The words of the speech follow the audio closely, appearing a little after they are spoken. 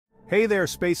Hey there,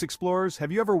 space explorers!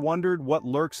 Have you ever wondered what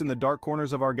lurks in the dark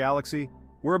corners of our galaxy?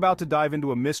 We're about to dive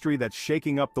into a mystery that's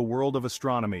shaking up the world of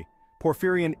astronomy.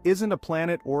 Porphyrion isn't a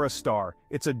planet or a star,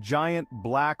 it's a giant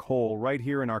black hole right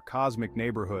here in our cosmic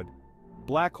neighborhood.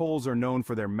 Black holes are known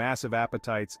for their massive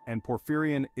appetites, and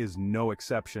Porphyrion is no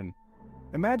exception.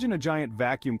 Imagine a giant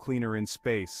vacuum cleaner in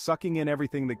space, sucking in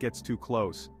everything that gets too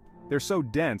close. They're so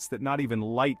dense that not even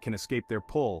light can escape their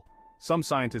pull. Some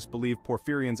scientists believe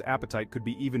Porphyrion's appetite could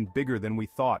be even bigger than we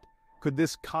thought. Could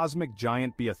this cosmic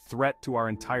giant be a threat to our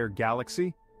entire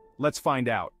galaxy? Let's find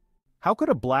out. How could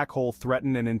a black hole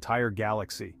threaten an entire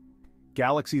galaxy?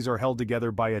 Galaxies are held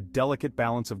together by a delicate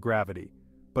balance of gravity,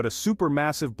 but a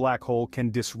supermassive black hole can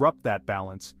disrupt that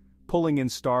balance, pulling in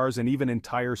stars and even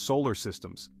entire solar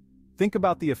systems. Think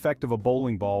about the effect of a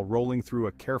bowling ball rolling through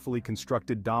a carefully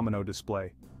constructed domino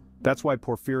display. That's why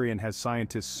Porphyrion has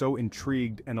scientists so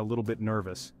intrigued and a little bit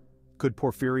nervous. Could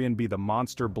Porphyrion be the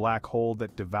monster black hole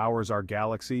that devours our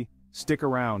galaxy? Stick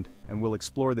around, and we'll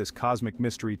explore this cosmic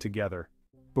mystery together.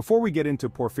 Before we get into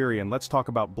Porphyrion, let's talk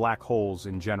about black holes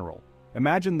in general.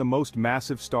 Imagine the most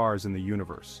massive stars in the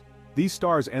universe. These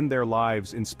stars end their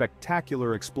lives in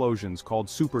spectacular explosions called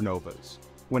supernovas.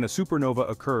 When a supernova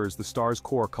occurs, the star's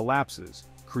core collapses,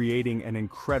 creating an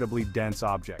incredibly dense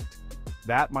object.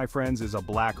 That, my friends, is a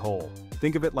black hole.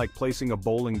 Think of it like placing a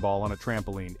bowling ball on a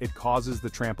trampoline. It causes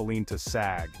the trampoline to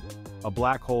sag. A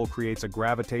black hole creates a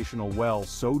gravitational well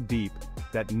so deep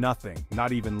that nothing,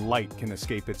 not even light, can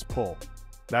escape its pull.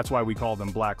 That's why we call them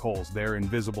black holes. They're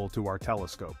invisible to our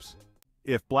telescopes.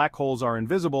 If black holes are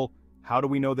invisible, how do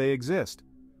we know they exist?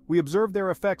 We observe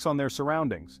their effects on their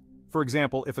surroundings. For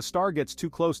example, if a star gets too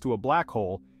close to a black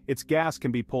hole, its gas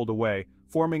can be pulled away,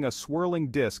 forming a swirling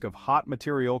disk of hot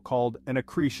material called an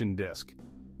accretion disk.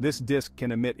 This disk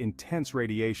can emit intense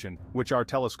radiation, which our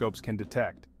telescopes can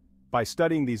detect. By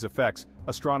studying these effects,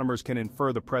 astronomers can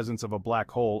infer the presence of a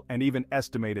black hole and even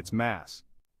estimate its mass.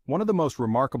 One of the most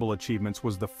remarkable achievements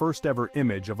was the first ever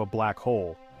image of a black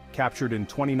hole, captured in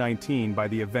 2019 by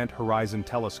the Event Horizon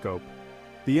Telescope.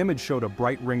 The image showed a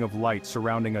bright ring of light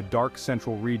surrounding a dark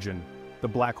central region, the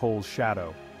black hole's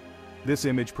shadow. This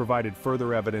image provided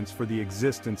further evidence for the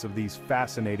existence of these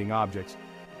fascinating objects.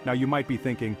 Now you might be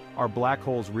thinking, are black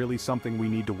holes really something we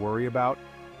need to worry about?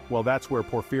 Well, that's where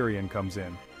Porphyrion comes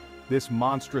in. This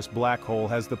monstrous black hole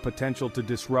has the potential to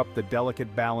disrupt the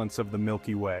delicate balance of the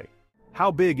Milky Way.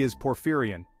 How big is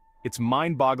Porphyrion? It's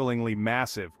mind-bogglingly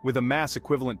massive, with a mass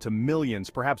equivalent to millions,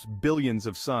 perhaps billions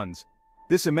of suns.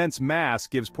 This immense mass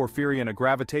gives Porphyrion a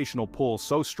gravitational pull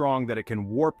so strong that it can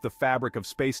warp the fabric of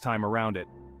space-time around it.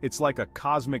 It's like a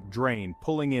cosmic drain,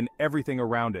 pulling in everything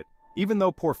around it. Even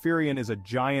though Porphyrion is a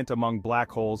giant among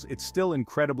black holes, it's still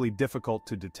incredibly difficult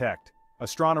to detect.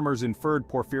 Astronomers inferred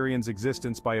Porphyrion's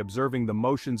existence by observing the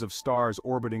motions of stars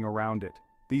orbiting around it.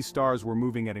 These stars were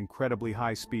moving at incredibly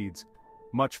high speeds,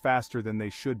 much faster than they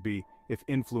should be if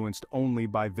influenced only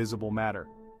by visible matter.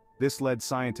 This led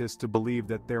scientists to believe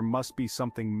that there must be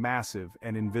something massive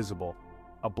and invisible,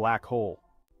 a black hole.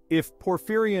 If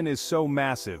Porphyrion is so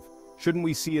massive, shouldn't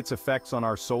we see its effects on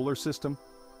our solar system?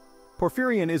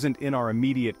 Porphyrion isn't in our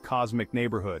immediate cosmic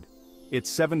neighborhood. It's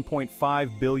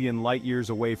 7.5 billion light-years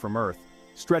away from Earth,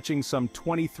 stretching some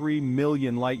 23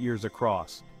 million light-years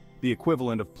across, the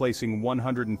equivalent of placing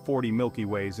 140 Milky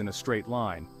Ways in a straight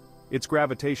line. Its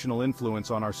gravitational influence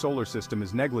on our solar system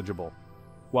is negligible.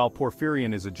 While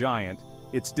Porphyrion is a giant,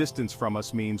 its distance from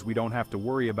us means we don't have to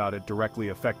worry about it directly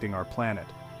affecting our planet.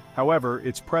 However,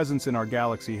 its presence in our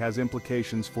galaxy has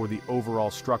implications for the overall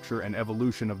structure and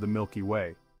evolution of the Milky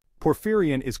Way.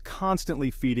 Porphyrion is constantly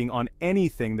feeding on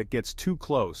anything that gets too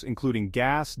close, including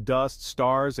gas, dust,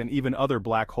 stars, and even other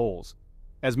black holes.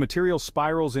 As material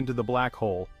spirals into the black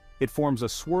hole, it forms a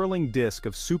swirling disk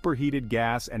of superheated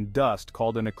gas and dust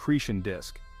called an accretion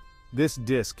disk. This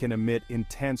disk can emit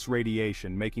intense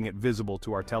radiation, making it visible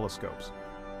to our telescopes.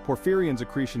 Porphyrion's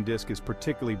accretion disk is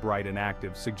particularly bright and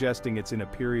active, suggesting it's in a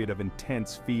period of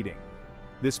intense feeding.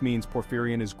 This means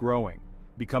Porphyrion is growing,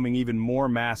 becoming even more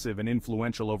massive and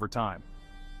influential over time.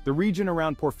 The region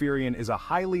around Porphyrion is a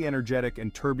highly energetic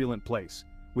and turbulent place,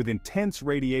 with intense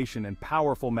radiation and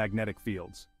powerful magnetic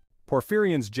fields.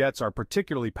 Porphyrion's jets are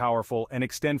particularly powerful and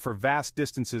extend for vast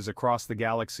distances across the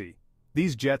galaxy.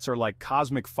 These jets are like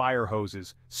cosmic fire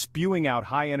hoses, spewing out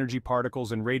high-energy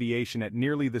particles and radiation at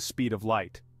nearly the speed of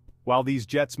light. While these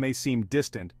jets may seem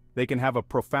distant, they can have a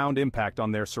profound impact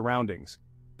on their surroundings.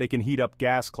 They can heat up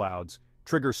gas clouds,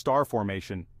 trigger star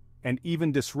formation, and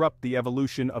even disrupt the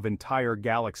evolution of entire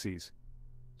galaxies.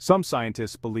 Some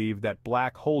scientists believe that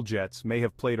black hole jets may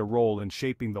have played a role in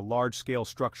shaping the large-scale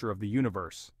structure of the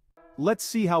universe. Let's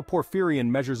see how Porphyrion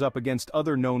measures up against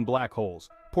other known black holes.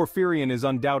 Porphyrion is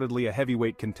undoubtedly a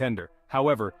heavyweight contender.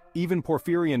 However, even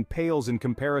Porphyrion pales in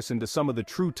comparison to some of the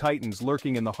true titans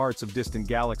lurking in the hearts of distant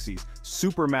galaxies.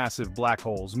 Supermassive black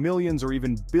holes, millions or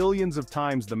even billions of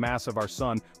times the mass of our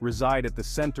Sun, reside at the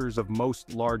centers of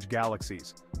most large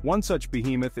galaxies. One such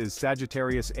behemoth is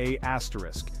Sagittarius A*,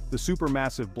 the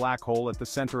supermassive black hole at the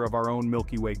center of our own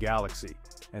Milky Way galaxy.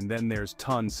 And then there's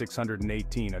Ton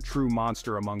 618, a true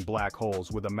monster among black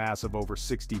holes with a mass of over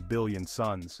 60 billion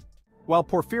suns. While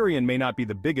Porphyrion may not be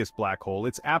the biggest black hole,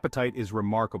 its appetite is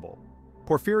remarkable.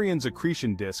 Porphyrion's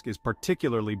accretion disk is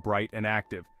particularly bright and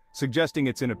active, suggesting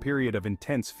it's in a period of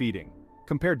intense feeding.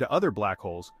 Compared to other black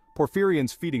holes,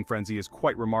 Porphyrion's feeding frenzy is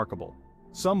quite remarkable.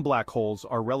 Some black holes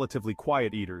are relatively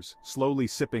quiet eaters, slowly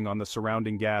sipping on the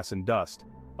surrounding gas and dust.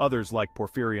 Others, like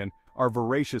Porphyrion, are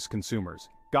voracious consumers,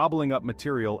 gobbling up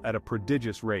material at a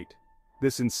prodigious rate.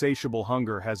 This insatiable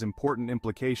hunger has important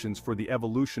implications for the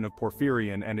evolution of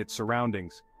Porphyrion and its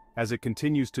surroundings. As it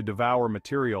continues to devour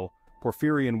material,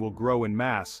 Porphyrion will grow in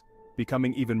mass,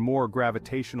 becoming even more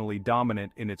gravitationally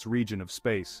dominant in its region of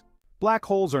space. Black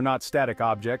holes are not static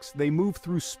objects, they move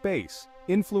through space,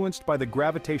 influenced by the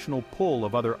gravitational pull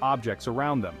of other objects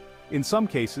around them. In some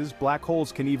cases, black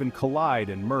holes can even collide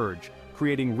and merge,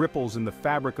 creating ripples in the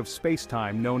fabric of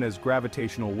space-time known as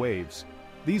gravitational waves.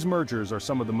 These mergers are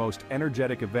some of the most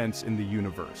energetic events in the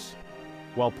universe.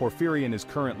 While Porphyrion is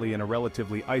currently in a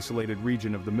relatively isolated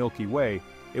region of the Milky Way,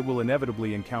 it will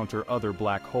inevitably encounter other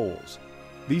black holes.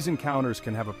 These encounters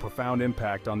can have a profound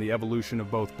impact on the evolution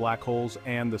of both black holes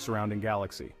and the surrounding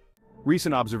galaxy.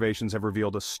 Recent observations have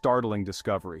revealed a startling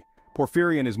discovery.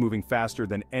 Porphyrion is moving faster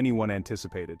than anyone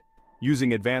anticipated.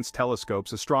 Using advanced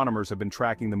telescopes, astronomers have been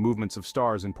tracking the movements of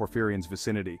stars in Porphyrion's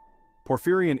vicinity.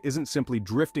 Porphyrion isn't simply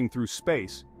drifting through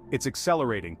space, it's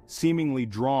accelerating, seemingly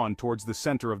drawn towards the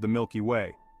center of the Milky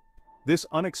Way. This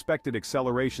unexpected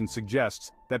acceleration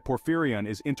suggests that Porphyrion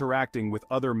is interacting with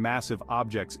other massive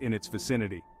objects in its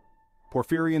vicinity.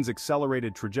 Porphyrion's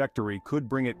accelerated trajectory could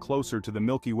bring it closer to the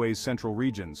Milky Way's central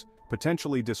regions,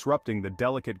 potentially disrupting the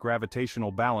delicate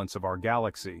gravitational balance of our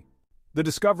galaxy. The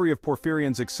discovery of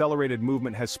Porphyrion's accelerated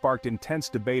movement has sparked intense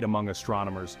debate among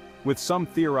astronomers, with some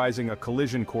theorizing a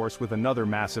collision course with another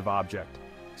massive object.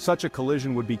 Such a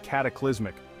collision would be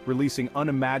cataclysmic, releasing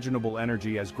unimaginable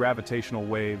energy as gravitational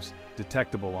waves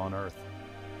detectable on Earth.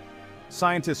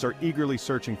 Scientists are eagerly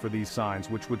searching for these signs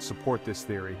which would support this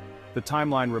theory. The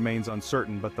timeline remains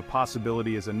uncertain, but the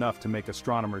possibility is enough to make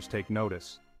astronomers take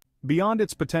notice. Beyond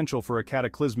its potential for a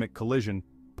cataclysmic collision,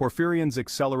 Porphyrion's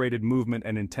accelerated movement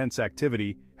and intense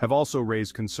activity have also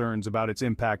raised concerns about its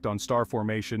impact on star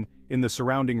formation in the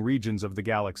surrounding regions of the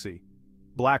galaxy.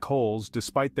 Black holes,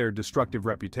 despite their destructive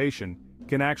reputation,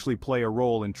 can actually play a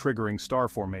role in triggering star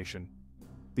formation.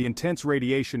 The intense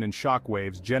radiation and shock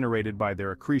waves generated by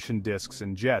their accretion disks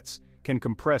and jets can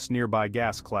compress nearby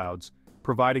gas clouds,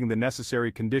 providing the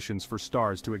necessary conditions for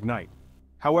stars to ignite.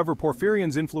 However,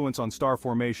 Porphyrion's influence on star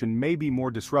formation may be more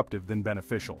disruptive than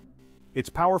beneficial. Its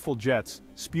powerful jets,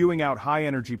 spewing out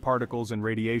high-energy particles and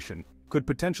radiation, could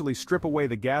potentially strip away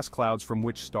the gas clouds from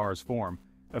which stars form,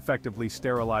 effectively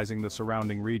sterilizing the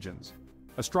surrounding regions.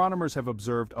 Astronomers have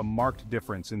observed a marked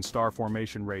difference in star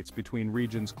formation rates between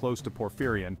regions close to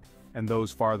Porphyrion and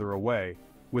those farther away,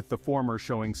 with the former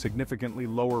showing significantly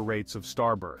lower rates of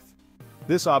star birth.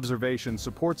 This observation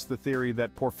supports the theory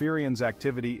that Porphyrion's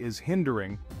activity is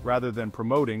hindering, rather than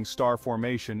promoting, star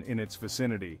formation in its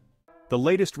vicinity. The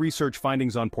latest research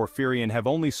findings on Porphyrion have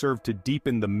only served to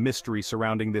deepen the mystery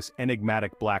surrounding this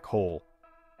enigmatic black hole.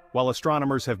 While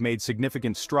astronomers have made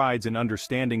significant strides in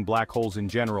understanding black holes in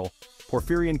general,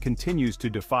 Porphyrion continues to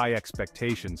defy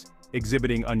expectations,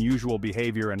 exhibiting unusual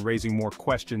behavior and raising more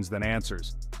questions than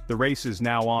answers. The race is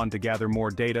now on to gather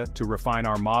more data, to refine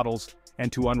our models,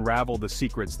 and to unravel the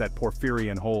secrets that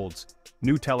Porphyrion holds.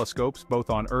 New telescopes,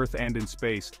 both on Earth and in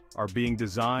space, are being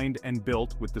designed and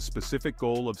built with the specific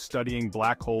goal of studying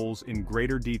black holes in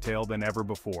greater detail than ever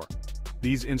before.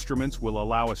 These instruments will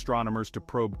allow astronomers to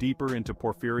probe deeper into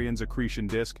Porphyrion's accretion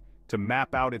disk, to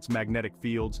map out its magnetic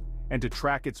fields, and to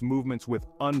track its movements with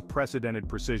unprecedented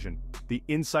precision. The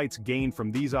insights gained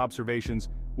from these observations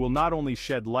will not only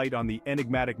shed light on the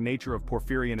enigmatic nature of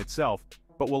Porphyrion itself,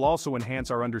 but will also enhance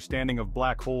our understanding of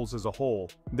black holes as a whole,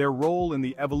 their role in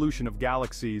the evolution of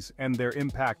galaxies, and their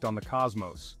impact on the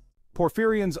cosmos.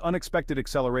 Porphyrion's unexpected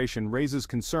acceleration raises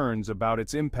concerns about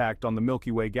its impact on the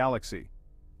Milky Way galaxy.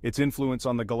 Its influence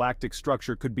on the galactic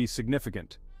structure could be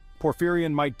significant.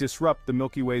 Porphyrion might disrupt the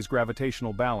Milky Way's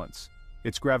gravitational balance.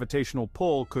 Its gravitational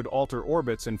pull could alter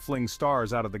orbits and fling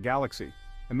stars out of the galaxy.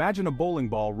 Imagine a bowling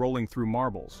ball rolling through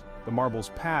marbles. The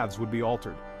marbles' paths would be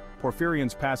altered.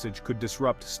 Porphyrion's passage could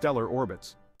disrupt stellar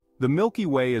orbits. The Milky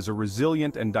Way is a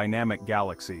resilient and dynamic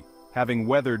galaxy, having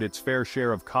weathered its fair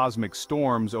share of cosmic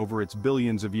storms over its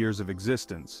billions of years of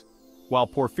existence. While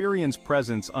Porphyrion's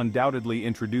presence undoubtedly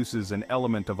introduces an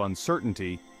element of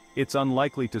uncertainty, it's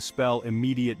unlikely to spell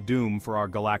immediate doom for our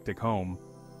galactic home.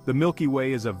 The Milky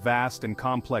Way is a vast and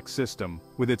complex system,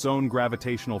 with its own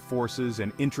gravitational forces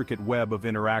and intricate web of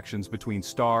interactions between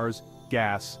stars,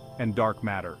 gas, and dark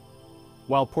matter.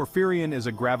 While Porphyrion is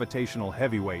a gravitational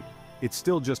heavyweight, it's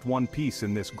still just one piece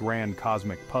in this grand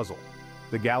cosmic puzzle.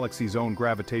 The galaxy's own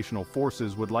gravitational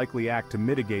forces would likely act to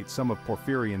mitigate some of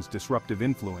Porphyrion's disruptive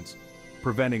influence,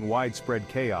 preventing widespread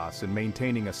chaos and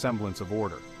maintaining a semblance of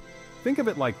order. Think of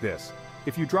it like this: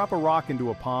 if you drop a rock into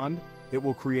a pond, it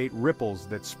will create ripples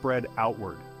that spread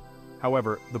outward.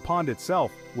 However, the pond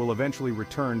itself will eventually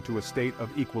return to a state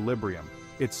of equilibrium,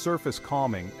 its surface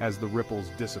calming as the ripples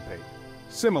dissipate.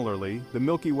 Similarly, the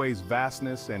Milky Way's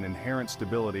vastness and inherent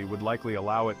stability would likely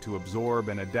allow it to absorb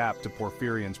and adapt to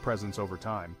Porphyrion's presence over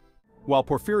time. While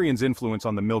Porphyrion's influence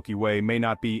on the Milky Way may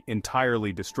not be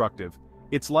entirely destructive,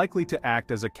 it's likely to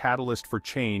act as a catalyst for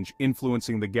change,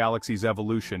 influencing the galaxy's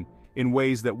evolution in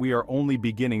ways that we are only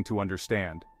beginning to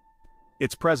understand.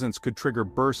 Its presence could trigger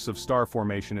bursts of star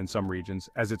formation in some regions,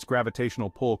 as its gravitational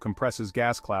pull compresses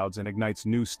gas clouds and ignites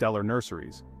new stellar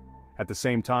nurseries. At the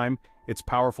same time, its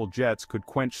powerful jets could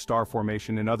quench star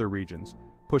formation in other regions,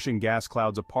 pushing gas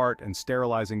clouds apart and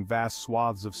sterilizing vast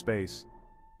swaths of space.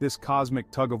 This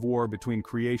cosmic tug-of-war between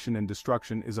creation and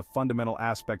destruction is a fundamental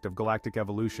aspect of galactic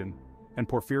evolution, and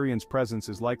Porphyrion's presence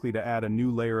is likely to add a new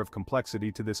layer of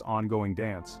complexity to this ongoing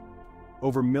dance.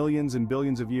 Over millions and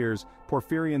billions of years,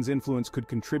 Porphyrion's influence could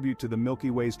contribute to the Milky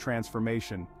Way's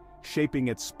transformation, shaping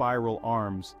its spiral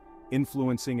arms,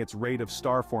 influencing its rate of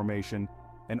star formation,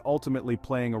 and ultimately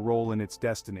playing a role in its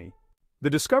destiny.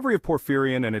 The discovery of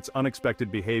Porphyrion and its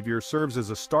unexpected behavior serves as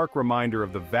a stark reminder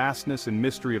of the vastness and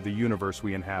mystery of the universe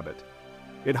we inhabit.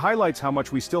 It highlights how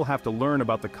much we still have to learn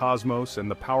about the cosmos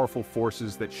and the powerful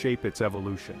forces that shape its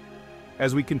evolution.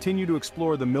 As we continue to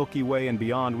explore the Milky Way and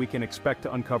beyond, we can expect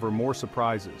to uncover more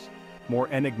surprises, more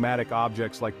enigmatic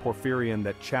objects like Porphyrion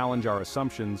that challenge our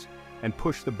assumptions and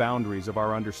push the boundaries of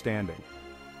our understanding.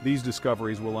 These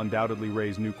discoveries will undoubtedly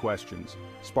raise new questions,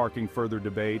 sparking further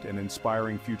debate and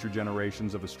inspiring future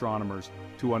generations of astronomers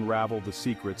to unravel the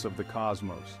secrets of the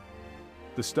cosmos.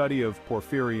 The study of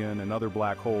Porphyrion and other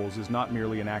black holes is not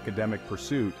merely an academic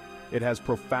pursuit, it has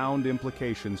profound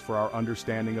implications for our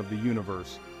understanding of the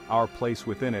universe, our place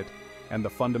within it, and the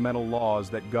fundamental laws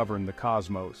that govern the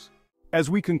cosmos. As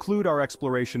we conclude our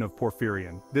exploration of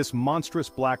Porphyrion, this monstrous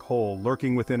black hole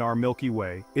lurking within our Milky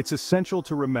Way, it's essential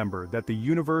to remember that the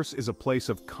universe is a place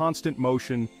of constant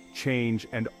motion, change,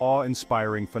 and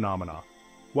awe-inspiring phenomena.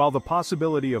 While the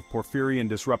possibility of Porphyrion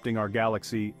disrupting our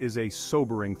galaxy is a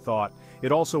sobering thought,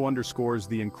 it also underscores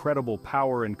the incredible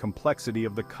power and complexity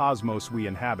of the cosmos we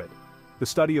inhabit. The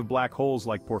study of black holes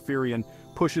like Porphyrion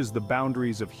pushes the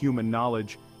boundaries of human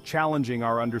knowledge, challenging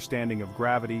our understanding of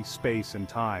gravity, space, and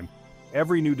time.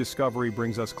 Every new discovery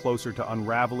brings us closer to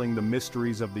unraveling the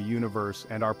mysteries of the universe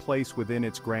and our place within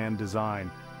its grand design.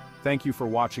 Thank you for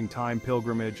watching Time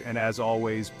Pilgrimage, and as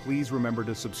always, please remember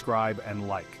to subscribe and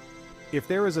like. If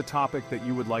there is a topic that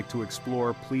you would like to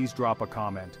explore, please drop a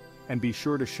comment, and be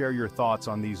sure to share your thoughts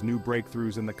on these new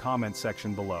breakthroughs in the comment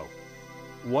section below.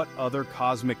 What other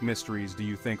cosmic mysteries do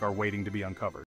you think are waiting to be uncovered?